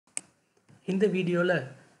இந்த வீடியோவில்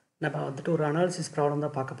நம்ம வந்துட்டு ஒரு அனாலிசிஸ் ப்ராப்ளம்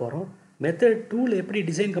தான் பார்க்க போகிறோம். மெத்தட் 2ல் எப்படி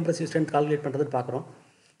டிசைன் கம்ப்ரசிவ் ஸ்ட்ரென்த் கால்குலேட் பண்ணுறதுன்னு பார்க்குறோம்.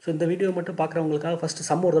 ஸோ இந்த வீடியோ மட்டும் பார்க்குறவங்களுக்காக ஃபஸ்ட்டு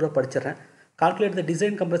சம் ஒரு தடவை படிச்சிடுறேன். Calculate the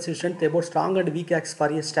design compressive strength about strong and weak axis for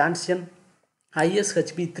a stanchion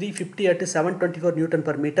ISHB 350 at 724 Newton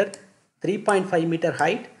per meter, 3.5 meter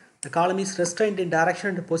height. The column is restrained in direction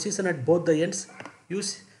and position at both the ends.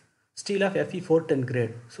 Use steel of FE 410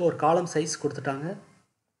 grade. So ஒரு காலம் size கொடுத்துட்டாங்க,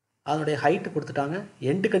 அதனுடைய height கொடுத்துட்டாங்க,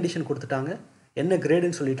 end condition கொடுத்துட்டாங்க, என்ன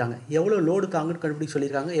கிரேடுன்னு சொல்லிட்டாங்க, எவ்வளோ load தாங்கன்னு கண்டுபிடிக்க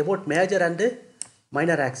சொல்லியிருக்காங்க, about major and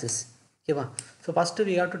minor axis. ஓகேவா? So first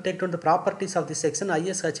we have to take down the properties of this section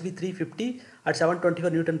ISHB 350 at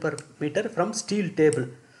 724 Newton per meter from steel table.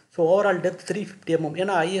 So overall depth 350 mm,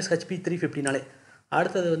 ஏன்னா ISHB 350நாலே.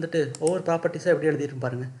 அடுத்தது வந்துட்டு ஒவ்வொரு ப்ராப்பர்ட்டிஸாக எப்படி எழுதிட்டு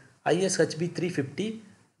பாருங்கள். ISHB 350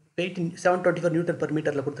 வெயிட் 724 Newton per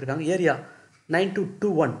மீட்டரில் கொடுத்துருக்காங்க. Area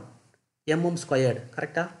 9221 mm squared.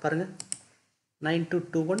 கரெக்டாக பாருங்கள்,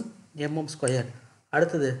 9221 mm ஸ்கொயர்.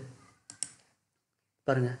 அடுத்தது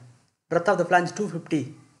பாருங்கள், breadth of the flange 250,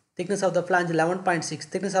 thickness of the flange 11.6,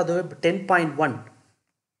 thickness of the web 10.1.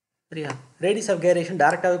 சரியா? radius of gyration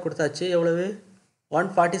டேரெக்டாகவே கொடுத்தாச்சு. எவ்வளவு?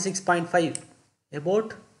 146.5 about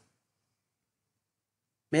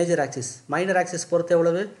major axis. Minor axis பொறுத்து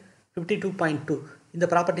எவ்வளவு? 52.2. இந்த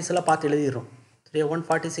ப்ராப்பர்ட்டிஸ் எல்லாம் பார்த்து எழுதிடுறோம். சரியா?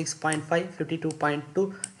 146.5, 52.2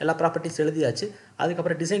 எல்லா ப்ராப்பர்ட்டிஸ் எழுதியாச்சு.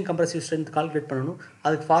 அதுக்கப்புறம் டிசைன் கம்ப்ரசிவ் ஸ்ட்ரென்த் கால்குலேட் பண்ணணும்.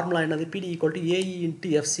 அதுக்கு ஃபார்முலா என்னது? PD = AE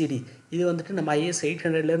 × FCD. இது வந்துட்டு நம்ம IS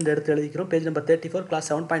 800லேருந்து எடுத்து எழுதிக்கிறோம். Page number 34, class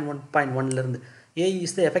 7.1.1லேருந்து. AE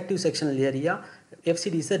is the effective sectional area,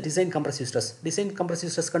 FCD is the design compressive stress. Design compressive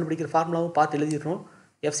stress கண்டுபிடிக்கிற ஃபார்முலாவும் பார்த்து எழுதிடுறோம்.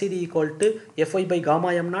 FCD = FY by gamma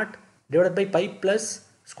m0 divided by pi plus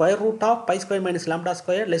square root of pi square minus lambda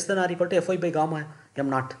square less than or equal to FY by gamma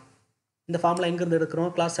m0. இந்த formula எங்கேருந்து எடுக்கிறோம்?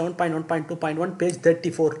 Class 7.1.2.1 page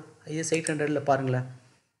 34 IS 800ல் பாருங்களேன்.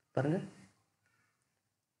 பாருங்கள்,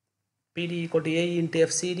 PD = AE ×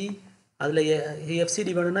 FCD. அதில் FCD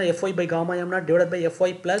வேணும்னா FY by gamma m0 divided by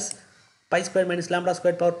FY plus pi square minus lambda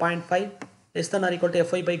square power 0.5 less than or equal to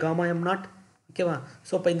FY by gamma m0. ஓகேவா?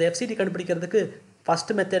 So இப்போ இந்த FCD கண்டுபிடிக்கிறதுக்கு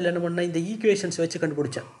first மெத்தடில் என்ன பண்ணால் இந்த ஈக்குவேஷன்ஸ் வச்சு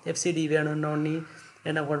கண்டுபிடிச்சேன். FCD வேணும்னு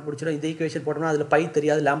என்ன கண்டுபிடிச்சிடும்? இந்த ஈக்குவேஷன் போட்டோம்னா அதில் பை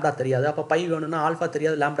தெரியாது, லேம்டா தெரியாது. அப்போ பை வேணும்னா ஆல்ஃபா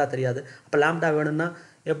தெரியாது, லேம்டா தெரியாது. அப்போ லேம்டா வேணும்னா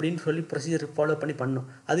எப்படின்னு சொல்லி ப்ரொசீஜர் ஃபாலோ பண்ணி பண்ணணும்.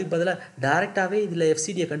 அதுக்கு பதிலாக டேரெக்டாகவே இதில்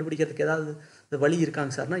FCDயை கண்டுபிடிக்கிறதுக்கு ஏதாவது வழி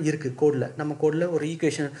இருக்காங்க சார்னா இருக்குது. கோடில், நம்ம கோடில் ஒரு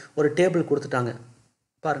ஈக்குவேஷன், ஒரு டேபிள் கொடுத்துட்டாங்க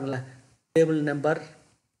பாருங்களேன். டேபிள் நம்பர்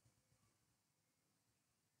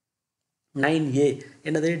 9A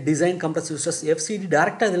என்னது? Design compressive stress. FCD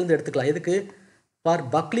டேரெக்டாக இதுலேருந்து எடுத்துக்கலாம். எதுக்கு? For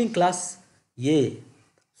buckling class A.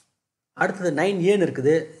 அடுத்தது 9Aன்னு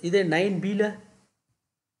இருக்குது. இதே 9Bயில்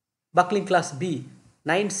buckling class B,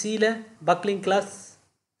 9Cயில் buckling class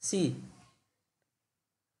C,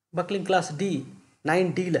 buckling class D,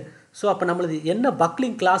 9Dயில். So அப்போ நம்மளது என்ன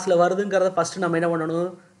பக்லிங் கிளாஸில் வருதுங்கிறத ஃபஸ்ட்டு நம்ம என்ன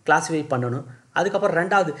பண்ணணும்? கிளாஸிஃபை பண்ணணும். அதுக்கப்புறம்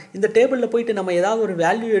ரெண்டாவது, இந்த டேபிளில் போயிட்டு நம்ம ஏதாவது ஒரு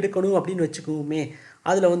வேல்யூ எடுக்கணும் அப்படின்னு வச்சுக்குவோமே,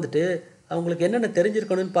 அதில் வந்துட்டு அவங்களுக்கு என்னென்ன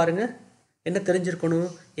தெரிஞ்சிருக்கணும்னு பாருங்கள். என்ன தெரிஞ்சிருக்கணும்?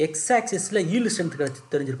 எக்ஸ் ஆக்சிஸில் ஈல்டு ஸ்ட்ரென்த்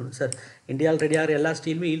தெரிஞ்சிருக்கணும். சார் இந்தியாவில் ரெடியாக எல்லா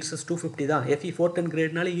ஸ்டீலுமே ஈல்டு ஸ்ட்ரெஸ் 250 தான். FE 410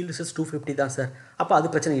 கிரேட்னால ஈல்டு ஸ்ட்ரெஸ் 250 தான் சார். அப்போ அது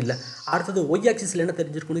பிரச்சனை இல்லை. அடுத்தது ஒய் ஆக்சிஸில் என்ன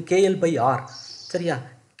தெரிஞ்சிருக்கணும்? KL/R. சரியா?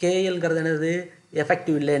 KLங்கிறது என்னது?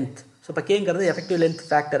 Effective length. ஸோ இப்போ கேங்கிறது எஃபெக்டிவ் லென்த்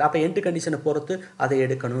ஃபேக்டர். அப்போ எண்டு கண்டிஷனை பொறுத்து அதை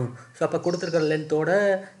எடுக்கணும். ஸோ அப்போ கொடுத்துருக்கிற லென்த்தோட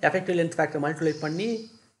எஃபெக்டிவ் லென்த் ஃபேக்டர் மல்டிப்ளை பண்ணி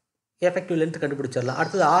எஃபெக்டிவ் லென்த் கண்டுபிடிச்சிடலாம்.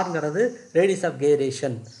 அடுத்தது ஆர்ங்கிறது ரேடியஸ் ஆஃப்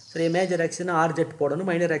கேரேஷன். சரி, மேஜர் ஆக்சிஸ்னா RZ போடணும்,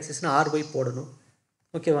 மைனர் ஆக்சிஸ்னா RY போடணும்.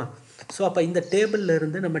 ஓகேவா? ஸோ அப்போ இந்த டேபிளில்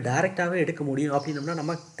இருந்து நம்ம டேரெக்டாகவே எடுக்க முடியும். அப்படின்னம்னா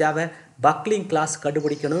நம்ம தேவை பக்லிங் கிளாஸ்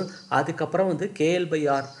கண்டுபிடிக்கணும். அதுக்கப்புறம் வந்து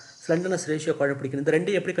KL/R ஸ்லெண்டர்னஸ் ரேஷியோ கண்டுபிடிக்கணும். இந்த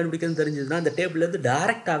ரெண்டு எப்படி கண்டுபிடிக்கணும்னு தெரிஞ்சதுன்னா இந்த டேபிள்லேருந்து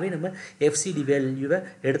டேரெக்டாகவே நம்ம FCD வேல்யூவை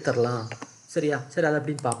எடுத்துடலாம். சரியா? சரி, அது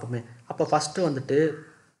அப்படின்னு பார்ப்போமே. அப்போ ஃபஸ்ட்டு வந்துட்டு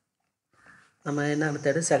நம்ம என்ன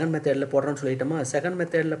மெத்தடு? செகண்ட் மெத்தடில் போடுறோன்னு சொல்லிட்டோமா? செகண்ட்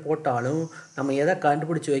மெத்தடில் போட்டாலும் நம்ம எதை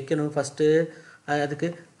கண்டுபிடிச்சி வைக்கணும்? ஃபஸ்ட்டு அதுக்கு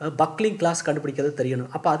பக்லிங் கிளாஸ் கண்டுபிடிக்கிறது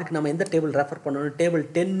தெரியணும். அப்போ அதுக்கு நம்ம எந்த டேபிள் ரெஃபர் பண்ணணும்? டேபிள்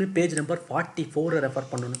 10 பேஜ் நம்பர் 44 ரெஃபர்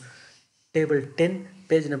பண்ணணும். டேபிள் 10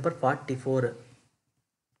 பேஜ் நம்பர் 44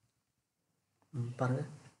 பாருங்கள்.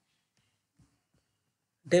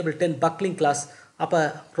 Table 10 buckling class. அப்போ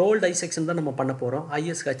ரோல் டைசெக்ஷன் தான் நம்ம பண்ண போகிறோம்.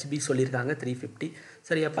 ISHB சொல்லியிருக்காங்க 350.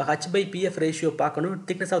 சரி, அப்போ H/PF ரேஷியோ பார்க்கணும்,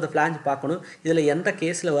 திக்னஸ் ஆஃப் த ஃப்ளாஞ்ச் பார்க்கணும். இதில் எந்த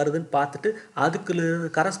கேஸில் வருதுன்னு பார்த்துட்டு அதுக்கு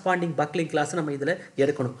கரஸ்பாண்டிங் பக்லிங் கிளாஸ் நம்ம இதில்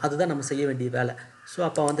எடுக்கணும். அதுதான் நம்ம செய்ய வேண்டிய வேலை. ஸோ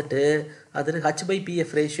அப்போ வந்துட்டு அது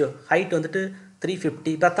H/PF ரேஷியோ, ஹைட் வந்துட்டு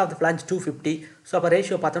 350, breadth of the flange 250. So அப்போ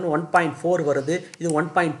ரேஷியோ பார்த்தோன்னா 1.4 வருது. இது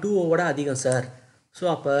 1.2ஓட அதிகம் சார். ஸோ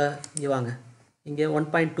அப்போ இங்கே வாங்க, இங்கே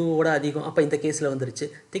 1.2ஓட அதிகம். அப்போ இந்த கேஸில் வந்துருச்சு.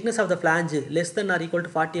 Thickness of the flange less than R equal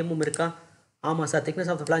to 40 mm இருக்கா? ஆமாம் sir, thickness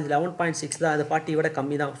of the flange 11.6 தான், அது 40 விட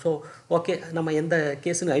கம்மி தான். ஸோ ஓகே, நம்ம எந்த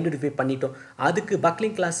கேஸுன்னு ஐடென்டிஃபை பண்ணிட்டோம். அதுக்கு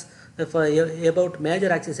buckling class about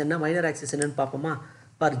major axis என்ன, மைனர் ஆக்சிஸ் என்னன்னு பார்ப்போமா.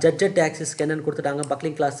 ஃபார் ஜட்ஜட் ஆக்சிஸ்க்கு என்னென்னு கொடுத்துட்டாங்க,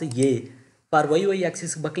 buckling class A. For y y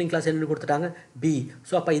axis buckling class என்னென்னு கொடுத்துட்டாங்க, பி.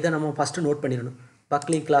 ஸோ அப்போ இதை நம்ம ஃபஸ்ட்டு நோட் பண்ணிடணும்.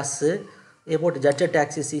 Buckling class about ஜட்ஜட்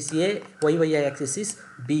axis is a, y y axis is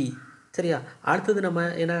B. சரியா, அடுத்தது நம்ம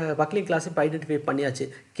என்ன பக்லிங் கிளாஸ் இப்போ ஐடென்டிஃபை பண்ணியாச்சு.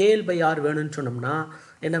 KL/R வேணும்னு சொன்னோம்னா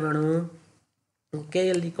என்ன வேணும்,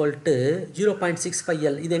 KL equal to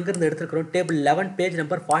 0.65L. இது எங்கேருந்து எடுத்துருக்கிறோம், டேபிள் 11 பேஜ்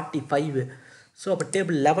நம்பர் 45. ஸோ அப்போ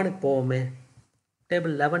டேபிள் 11க்கு போவோமே.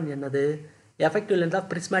 டேபிள் 11 என்னது, effective length of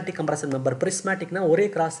prismatic compression member. பிரிஸ்மேட்டிக்னா ஒரே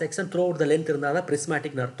cross section through out the length இருந்தால் தான்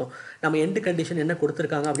பிரிஸ்மேட்டிக்னு அர்த்தம். நம்ம எண்டு கண்டிஷன் என்ன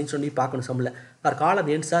கொடுத்துருக்காங்க அப்படின்னு சொல்லி பார்க்கணும் சம்மில். ஃபார்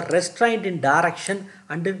காலம் ends R restrained in direction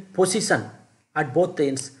and position at both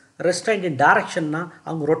ends. Restrained இன் டைரக்ஷன்னா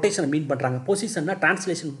அவங்க ரொட்டேஷனை மீன் பண்ணுறாங்க, பொசிஷன்னா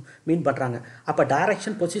டிரான்ஸ்லேஷன் மீன் பண்ணுறாங்க. அப்போ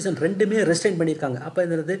டைரக்ஷன் பொசிஷன் ரெண்டுமே ரெஸ்ட்ரைன் பண்ணியிருக்காங்க. அப்போ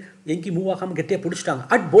என்னது, எங்கேயும் மூவ் ஆகாமல் கெட்டியாக பிடிச்சிட்டாங்க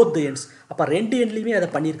அட் போத் த எண்ட்ஸ். அப்போ ரெண்டு எண்ட்லேயுமே அதை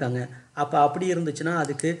பண்ணியிருக்காங்க. அப்போ அப்படி இருந்துச்சுன்னா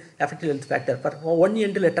அதுக்கு effective length factor. For one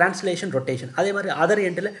எண்டில் டிரான்ஸ்லேஷன் ரொட்டேஷன், அதே மாதிரி அதர்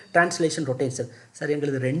எண்டில் டிரான்ஸ்லேஷன் ரொட்டேஷன். சார்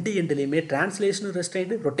எங்களுக்கு ரெண்டு எண்ட்லேயுமே டிரான்ஸ்லேஷனும்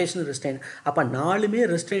ரெஸ்ட்ரைண்டு, ரொட்டேஷனும் ரெஸ்ட்ரைண்டு. அப்போ நாலுமே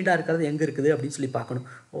ரெஸ்ட்ரைண்டாக இருக்கிறது எங்கே இருக்குது அப்படின்னு சொல்லி பார்க்கணும்.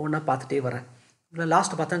 ஒவ்வொன்றா பார்த்துட்டே வரேன்.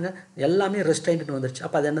 லாஸ்ட் பார்த்தாங்க எல்லாமே ரெஸ்ட்ரைன்ட்னு வந்துருச்சு.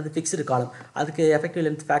 அப்போ அது என்னது, ஃபிக்ஸ்டு காலம். அதுக்கு எஃபெக்டிவ்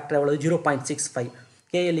லென்த் ஃபேக்டர் எவ்வளோ, 0.65.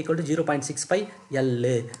 KL equal to 0.65L.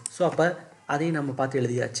 So அப்போ அதையும் நம்ம பார்த்து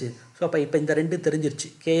எழுதியாச்சு. ஸோ அப்போ இப்போ இந்த ரெண்டு தெரிஞ்சிருச்சு.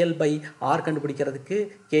 KL/R கண்டுபிடிக்கிறதுக்கு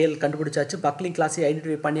KL கண்டுபிடிச்சாச்சு. பக்லிங் கிளாஸை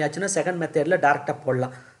ஐடென்டிஃபை பண்ணியாச்சுன்னா செகண்ட் மெத்தடில் டேரெக்டாக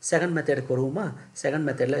போடலாம். செகண்ட் மெத்தடுக்கு வருவோமா. செகண்ட்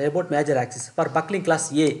மெத்தடில் about major axis for buckling class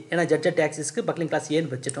ஏ. ஏன்னா ஜட்ஜட் ஆக்சிஸ்க்கு பக்லிங் கிளாஸ்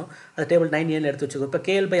ஏன்னு வச்சுட்டோம். அது டேபிள் 9A எடுத்து வச்சுக்கோம். இப்போ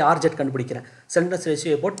KL/RZ கண்டுபிடிக்கிறேன். Centres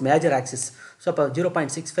ratio about major axis. So அப்போ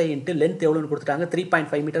 0.65 இன்ட்டு லென்த் எவ்வளோன்னு கொடுத்துட்டாங்க,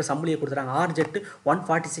 3.5 மீட்டர் சம்பளியை கொடுத்துட்டாங்க. RZ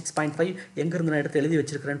 146.5 எங்கேருந்து நான் எடுத்து எழுதி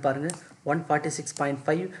வச்சிருக்கிறேன்னு பாருங்கள்.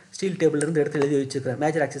 146.5 ஸ்டீல் டேபிள்லேருந்து எடுத்து எழுதி வச்சுருக்கிறேன்.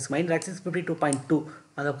 Major axis, minor axis 52.2.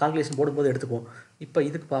 அதை கால்குலேஷன் போடும்போது எடுத்துக்குவோம். இப்போ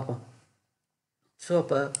இதுக்கு பார்ப்போம். ஸோ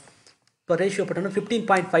இப்போ ரேஷியோ போட்டோன்னா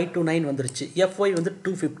 15.529 வந்துருச்சு. FY வந்து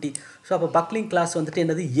 250. ஸோ அப்போ பக்லிங் கிளாஸ் வந்துட்டு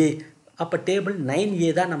என்னது, ஏ. அப்போ டேபிள்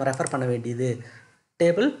 9A தான் நம்ம ரெஃபர் பண்ண வேண்டியது.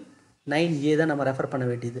 டேபிள் 9A தான் நம்ம ரெஃபர் பண்ண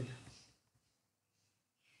வேண்டியது.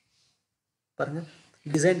 பாருங்கள்,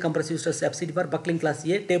 design compressive stress FCD for buckling class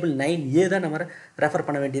A, table 9A தான் நம்ம ரெஃபர்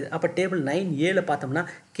பண்ண வேண்டியது. அப்போ டேபிள் 9Aல பார்த்தோம்னா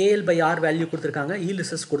KL/R வேல்யூ கொடுத்துருக்காங்க, ஈல்டு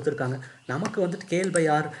ஸ்ட்ரெஸ் கொடுத்துருக்காங்க. நமக்கு வந்துட்டு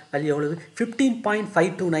KL/R வேல்யூ எவ்வளவு,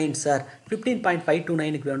 15.529 சார்.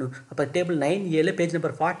 15.529க்கு வேணும். அப்போ டேபிள் 9Aல பேஜ்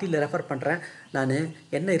நம்பர் 40ல் ரெஃபர் பண்ணுறேன் நான்.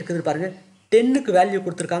 என்ன இருக்குதுன்னு பாருங்கள், 10க்கு வேல்யூ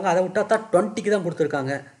கொடுத்துருக்காங்க, அதை விட்டா தான் 20க்கு தான்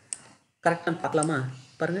கொடுத்துருக்காங்க. கரெக்டாக பார்க்கலாமா.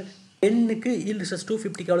 பாருங்கள், 10க்கு ஈல்டு ஸ்ட்ரெஸ்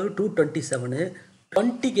 250க்கு எவ்வளவு, 227.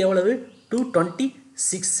 20க்கு எவ்வளவு,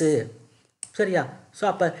 226. சரியா. ஸோ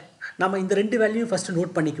அப்போ நம்ம இந்த ரெண்டு வேல்யூ ஃபஸ்ட்டு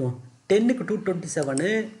நோட் பண்ணிக்குவோம். 10க்கு 227,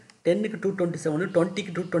 10க்கு 227,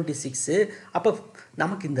 20க்கு 226. அப்போ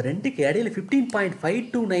நமக்கு இந்த ரெண்டுக்கு இடையில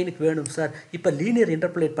 15.529க்கு வேணும் சார். இப்போ லீனியர்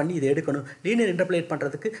இன்டர்போலேட் பண்ணி இதை எடுக்கணும். லீனியர் இன்டர்போலேட்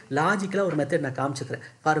பண்ணுறதுக்கு லாஜிக்கலாக ஒரு மெத்தட் நான் காமிச்சிக்கிறேன்.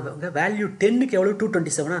 பாருங்க, வேல்யூ 10க்கு எவ்வளோ,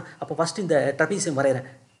 227. அப்போ ஃபஸ்ட்டு இந்த ட்ரபீசியம் வரைகிறேன்.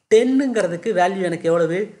 10ங்கிறதுக்கு வேல்யூ எனக்கு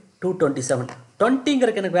எவ்வளவு, 227.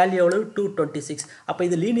 20ங்கிறதுக்கு எனக்கு வேல்யூ எவ்வளவு, 226. அப்போ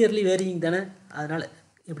இது லீனியர்லி வேரியிங் தானே, அதனால்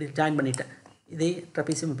இப்படி ஜாயின் பண்ணிட்டேன். இதே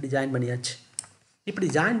ட்ரபீசியம் இப்படி ஜாயின் பண்ணியாச்சு. இப்படி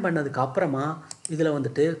ஜாயின் பண்ணதுக்கு அப்புறமா இதில்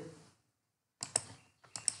வந்துட்டு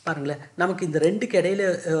பாருங்களேன், நமக்கு இந்த ரெண்டுக்கு இடையில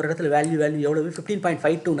ஒரு இடத்துல வேல்யூ எவ்வளவு,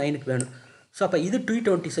 15.529க்கு வேணும். ஸோ அப்போ இது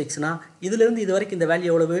 226னா இதுலேருந்து இது வரைக்கும் இந்த வேல்யூ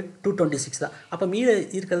எவ்வளவு, 226 தான். அப்போ மீது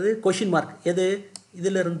இருக்கிறது கொஷின் மார்க். எது,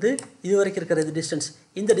 இதிலிருந்து இது வரைக்கும் இருக்கிறது டிஸ்டன்ஸ்.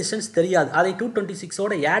 இந்த டிஸ்டன்ஸ் தெரியாது. அதை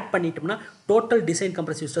 226ஓட ஆட் பண்ணிட்டோம்னா total design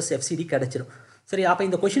compressive stress FCD கிடச்சிரும். சரி, அப்போ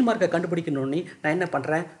இந்த கொஷின் மார்க்கை கண்டுபிடிக்கணும்னு நான் என்ன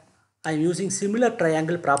பண்ணுறேன், I am using similar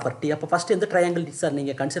triangle property. அப்போ ஃபஸ்ட்டு எந்த ட்ரையாங்கிள் சார்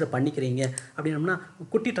நீங்கள் கன்சிடர் பண்ணிக்கிறீங்க அப்படின்னோம்னா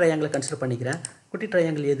குட்டி ட்ரையாங்கிளை கன்சிடர் பண்ணிக்கிறேன். குட்டி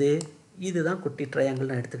ட்ரையாங்கிள் எது, இதுதான் குட்டி ட்ரையாங்கிள்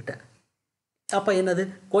நான் எடுத்துக்கிட்டேன். அப்போ என்னது,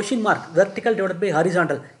 question mark vertical divided by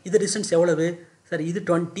horizontal. இது டிஸ்டன்ஸ் எவ்வளவு சார், இது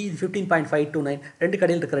 20, இது 15.529. ரெண்டு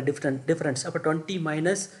கடையில் இருக்கிற டிஃப்ரென்ஸ். அப்போ 20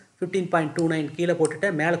 மைனஸ் 15.29 கீழே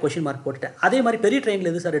போட்டுட்டேன், மேலே கொஷின் மார்க் போட்டுட்டேன். அதே மாதிரி பெரிய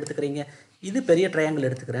ட்ரையாங்கிள் எது சார் எடுத்துக்கிறீங்க, இது பெரிய ட்ரையாங்கிள்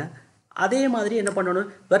எடுத்துக்கிறேன். அதே மாதிரி என்ன பண்ணணும்,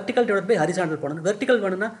 வெர்டிக்கல் டிவைட் பை ஹரிசாண்டல் பண்ணணும். வெர்டிக்கல்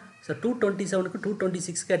வேணும்னா சார் 227க்கு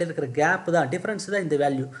 226க்கு இடையில இருக்கிற கேப் தான், டிஃப்ரென்ஸ் தான் இந்த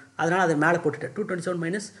வேல்யூ. அதனால் அதை மேலே போட்டுட்டேன். 227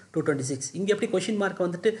 மைனஸ் 226. இங்கே எப்படி கொஷின் மார்க்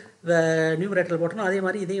வந்துட்டு நியூமரேட்டரில் போட்டணும், அதே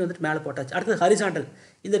மாதிரி இதையும் வந்துட்டு மேலே போட்டாச்சு. அடுத்தது ஹரிசாண்டல்.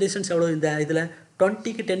 இந்த டிஸ்டன்ஸ் எவ்வளோ, இந்த இதில்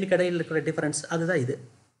 20க்கு 10க்கு இடையில் இருக்கிற டிஃப்ரென்ஸ் அதுதான் இது.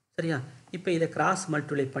 சரியா. இப்போ இதை கிராஸ்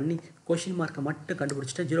மல்டிப்ளை பண்ணி கொஷின் மார்க்கை மட்டும்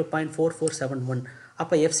கண்டுபிடிச்சிட்டேன், 0.4471.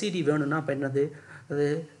 அப்போ FCD வேணும்னா அப்போ என்னது, அது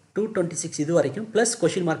 226 இது வரைக்கும் ப்ளஸ்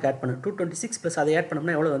கொஷின் மார்க் ஆட் பண்ணு 226 ப்ளஸ் அதை ஆட்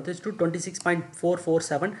பண்ணோம்னா எவ்வளோ வந்து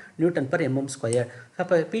 226.447 நியூட்டன் பர் எம்எம் ஸ்கொயர்.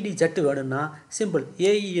 அப்போ பிடி ஜெட் வேணும்னா simple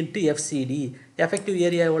AE into FCD effective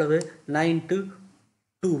area எவ்வளவு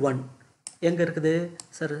 9221 எங்கே இருக்குது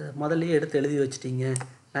சார் முதல்லையே எடுத்து எழுதி வச்சிட்டிங்க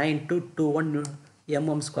 9221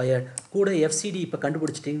 எம்எம் ஸ்கொயர் கூட எஃப்சிடி இப்போ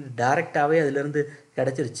கண்டுபிடிச்சிட்டிங்க டேரெக்டாகவே அதிலிருந்து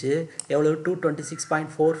கிடச்சிருச்சு எவ்வளோ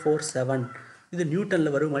 226.447 இது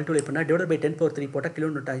நியூட்டனில் வரும் மல்டிப்ளை பண்ணால் டிவைட் பை 10⁻³ போட்டால் கிலோ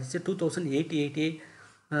நியூட்டன் ஆகிடுச்சு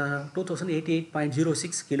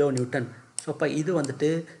 2088.06 கிலோ நியூட்டன். ஸோ அப்போ இது வந்துட்டு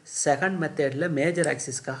செகண்ட் மெத்தடில் மேஜர்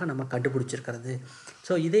ஆக்சிஸ்க்காக நம்ம கண்டுபிடிச்சிருக்கிறது.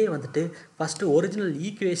 ஸோ இதே வந்துட்டு ஃபஸ்ட்டு ஒரிஜினல்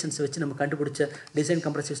ஈக்குவேஷன்ஸ் வச்சு நம்ம கண்டுபிடிச்ச டிசைன்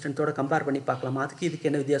கம்ப்ரசிவ் ஸ்ட்ரென்த்தோட கம்பேர் பண்ணி பார்க்கலாமா, அதுக்கு இதுக்கு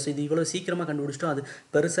என்ன வித்தியாசம், இது இவ்வளோ சீக்கிரமாக கண்டுபிடிச்சிட்டோம், அது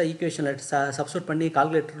பெருசாக ஈக்குவேஷனில் சப்ஸ்டியூட் பண்ணி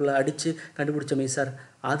கால்குலேட்டரில் அடித்து கண்டுபிடிச்சோமே சார்,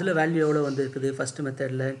 அதில் வேல்யூ எவ்வளோ வந்துருக்குது ஃபஸ்ட்டு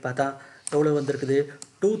மெத்தடில் பார்த்தா எவ்வளோ வந்திருக்குது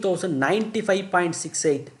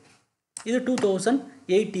 2095.68 இது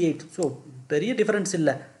 2088. ஸோ பெரிய டிஃபரன்ஸ்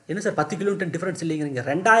இல்லை. என்ன சார் 10 கிலோமீட்டர் டிஃபரன்ஸ் இல்லைங்கிறீங்க,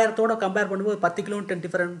 2000 கம்பேர் பண்ணும்போது 10 கிலோமீட்டர்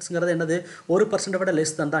டிஃபரன்ஸுங்கிறது என்னது 1% விட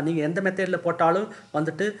லெஸ் தான். நீங்கள் எந்த மெத்தடில் போட்டாலும்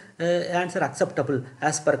வந்துட்டு ஆன்சர் அக்செப்டபுள்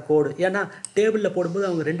ஆஸ் பர் கோடு. ஏன்னா டேபிளில் போடும்போது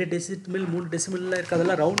அவங்க 2 டெசிமல் 3 டெசிமலில்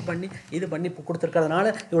இருக்கிறதெல்லாம் ரவுண்ட் பண்ணி இது பண்ணி கொடுத்துருக்கிறதுனால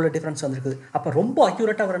இவ்வளோ டிஃப்ரென்ஸ் வந்துருக்குது. அப்போ ரொம்ப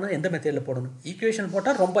அக்யூரேட்டாக வரணும் எந்த மெத்தடில் போடணும், ஈக்குவேஷன்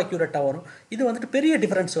போட்டால் ரொம்ப அக்யூரேட்டாக வரும். இது வந்துட்டு பெரிய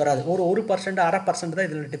டிஃப்ரென்ஸ் வராது, ஒரு 1% 1/2% தான்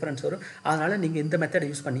இதில் டிஃப்ரென்ஸ் வரும். அதனால் நீங்கள் இந்த மெத்தடை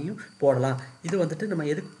யூஸ் பண்ணியும் போடலாம். இது வந்துட்டு நம்ம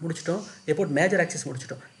எதுக்கு முடிச்சிட்டோம், எப்போ மேஜர் ஆக்சிஸ்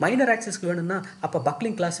முடிச்சிட்டோம். மைனர் ஆக்சிஸ்க்கு வேணும்னா அப்போ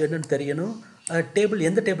பக்லிங் கிளாஸ் வேணும்னு தெரியணும். டேபிள்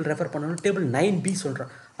எந்த டேபிள் ரெஃபர் பண்ணணும், டேபிள் 9B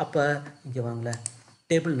சொல்கிறோம். அப்போ இங்கே வாங்கல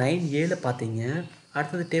டேபிள் 9Aவில் பார்த்தீங்க,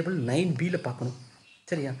 அடுத்தது டேபிள் 9Bயில் பார்க்கணும்.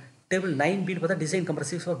 சரியா, டேபிள் 9Bயில் பார்த்தா design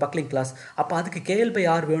compressive for buckling class. அப்போ அதுக்கு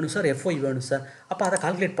KL/R வேணும் சார், FY வேணும் சார். அப்போ அதை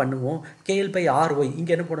கால்குலேட் பண்ணுவோம். KL/RY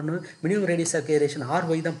இங்கே என்ன போடணும், மினிமம் ரேடியஸ் ஆஃப் கேரேஷன்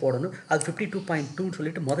RY தான் போடணும். அது 52.2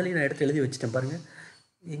 சொல்லிட்டு முதல்ல நான் எடுத்து எழுதி வச்சுட்டேன் பாருங்கள்.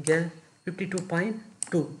 இங்கே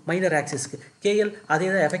 52.2 மைனர் ஆக்சிஸ்க்கு KL அதே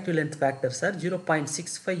தான் effective length factor sir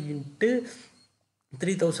 0.65 into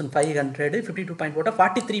 3500 52 போட்டால்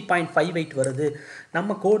 43.58 வருது.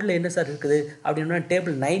 நம்ம கோடில் என்ன சார் இருக்குது அப்படின்னா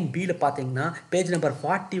டேபிள் 9Bயில் பார்த்தீங்கன்னா page number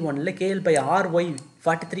 41 KL/RY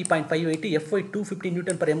 43.58 FY 250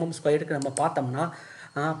 Newton per MM ஸ்கொயருக்கு நம்ம பார்த்தோம்னா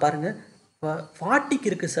பாருங்கள் 40க்கு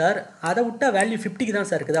இருக்குது சார், அதை விட்டால் வேல்யூ 50க்கு தான்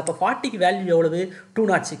சார் இருக்குது. அப்போ 40க்கு வேல்யூ எவ்வளவு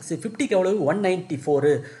 206, 50க்கு எவ்வளவு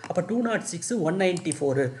 194. அப்போ 206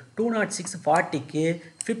 194 206 40க்கு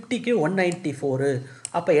 50க்கு 194.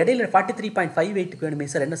 அப்போ இடையில 43.58 வேணுமே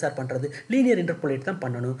சார், என்ன சார் பண்ணுறது, லீனியர் இன்டர்போலேட் தான்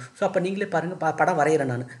பண்ணணும். ஸோ அப்போ நீங்களே பாருங்கள், படம்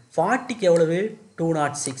வரைகிறேன் நான். 40க்கு எவ்வளவு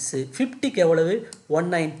 206, 50க்கு எவ்வளவு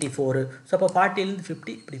 194. ஸோ அப்போ 40லேருந்து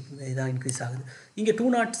 50 இப்படி இதான் இன்க்ரீஸ் ஆகுது. இங்கே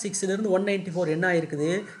 206லேருந்து 194 என்ன ஆயிருக்குது,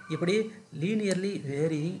 இப்படி லீனியர்லி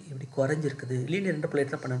வேரியிங் இப்படி குறைஞ்சிருக்குது. லீனியர்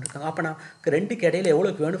இன்டர்போலேட் தான் பண்ணிட்டு இருக்காங்க. அப்போ நான் ரெண்டுக்கு இடையில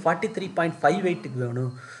எவ்வளோக்கு வேணும் 43.58க்கு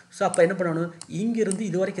வேணும். ஸோ அப்போ என்ன பண்ணணும், இங்கிருந்து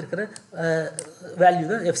இது வரைக்கும் இருக்கிற வேல்யூ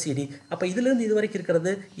தான் FCD. அப்போ இதுலேருந்து இது வரைக்கும்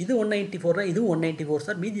இருக்கிறது இது 194 இது 194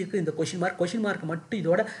 சார். மீதி இருக்குது இந்த கொஷின் மார்க் மட்டும்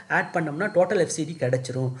இதோட ஆட் பண்ணோம்னா டோட்டல் FCD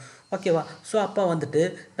கிடச்சிரும். ஓகேவா. ஸோ அப்போ வந்துட்டு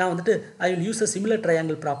நான் வந்துட்டு I will use a similar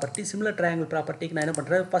triangle property. Similar triangle ப்ராப்பர்ட்டிக்கு நான் என்ன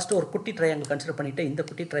பண்ணுறேன், ஃபஸ்ட்டு ஒரு குட்டி ட்ரையாங்கிள் கன்சிடர் பண்ணிவிட்டு இந்த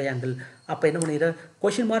குட்டி ட்ரையாங்கிள் அப்போ என்ன பண்ணிடுறேன்,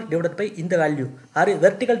 கொஷின் மார்க் டிவைட் பை இந்த value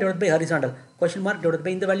vertical divide by horizontal. Question mark divide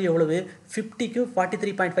by இந்த வேல்யூ எவ்வளவு 50க்கு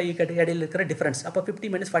 43.5 இடையில இருக்கிற டிஃபரன்ஸ். அப்போ 50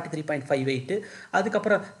 - 43.58.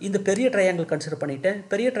 அதுக்கப்புறம் இந்த பெரிய ட்ரையாங்கிள் கன்சிடர் பண்ணிவிட்டேன்.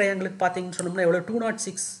 பெரிய ட்ரையாங்கிளுக்கு பார்த்தீங்கன்னு சொன்னோம்னா எவ்வளோ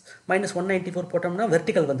 206 - 194 போட்டோம்னா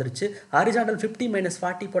வெர்டிகல் வந்துருச்சு. ஹரிசாண்டல் 50 -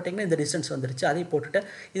 40 போட்டிங்கன்னா இந்த டிஸ்டன்ஸ் வந்துருச்சு. அதை போட்டுட்டு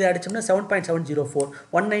இதை அடிச்சோம்னா 7.704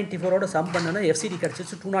 194ஓட சம் பண்ணோன்னா FCD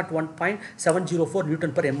கிடச்சிச்சு 201.704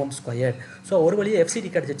 Newton per MM square. So ஒரு வழியாக FCD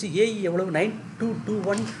கிடச்சிச்சு. AE எவ்வளவு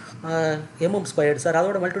 9221 எம்எம் ஸ்கொயர் சார்.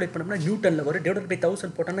 அதோட மல்டிப்ளை பண்ணோம்னா நியூட்டனில் வரும். டிவைட் பை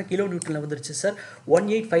 1000 போட்டோம்னா கிலோ நியூட்டனில் வந்துருச்சு sir.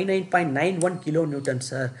 1859.91 kilo Newton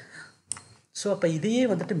sir. So அப்போ இதையே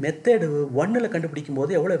வந்துட்டு மெத்தடு 1ல் கண்டுபிடிக்கும்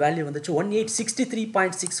போது எவ்வளோ வேல்யூ வந்துச்சு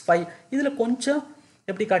 1863.65. இதில் கொஞ்சம்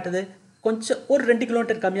எப்படி காட்டுது, கொஞ்சம் ஒரு 2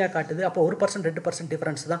 கிலோமீட்டர் கம்மியாக காட்டுது. அப்போ 1% 2%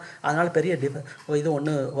 டிஃப்ரென்ஸ் தான். அதனால் பெரிய இது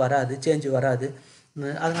ஒன்றும் வராது, சேஞ்சு வராது.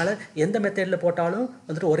 அதனால் எந்த மெத்தடில் போட்டாலும்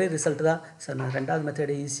வந்துட்டு ஒரே ரிசல்ட் தான் சார். நான் ரெண்டாவது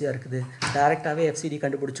மெத்தடு ஈஸியாக இருக்குது, டேரெக்டாகவே FCD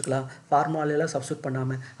கண்டுபிடிச்சிக்கலாம் ஃபார்முலாலாம் சப்ஸ்டியூட்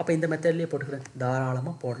பண்ணாமல். அப்போ இந்த மெத்தட்லேயே போட்டுக்கிறேன்,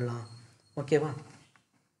 தாராளமாக போடலாம். ஓகேவா.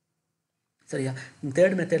 சரியா.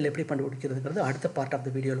 தேர்ட் மெத்தடில் எப்படி கண்டுபிடிக்கிறதுங்கிறது அடுத்த பார்ட் ஆஃப்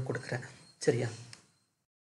த வீடியோவில் கொடுக்குறேன். சரியா.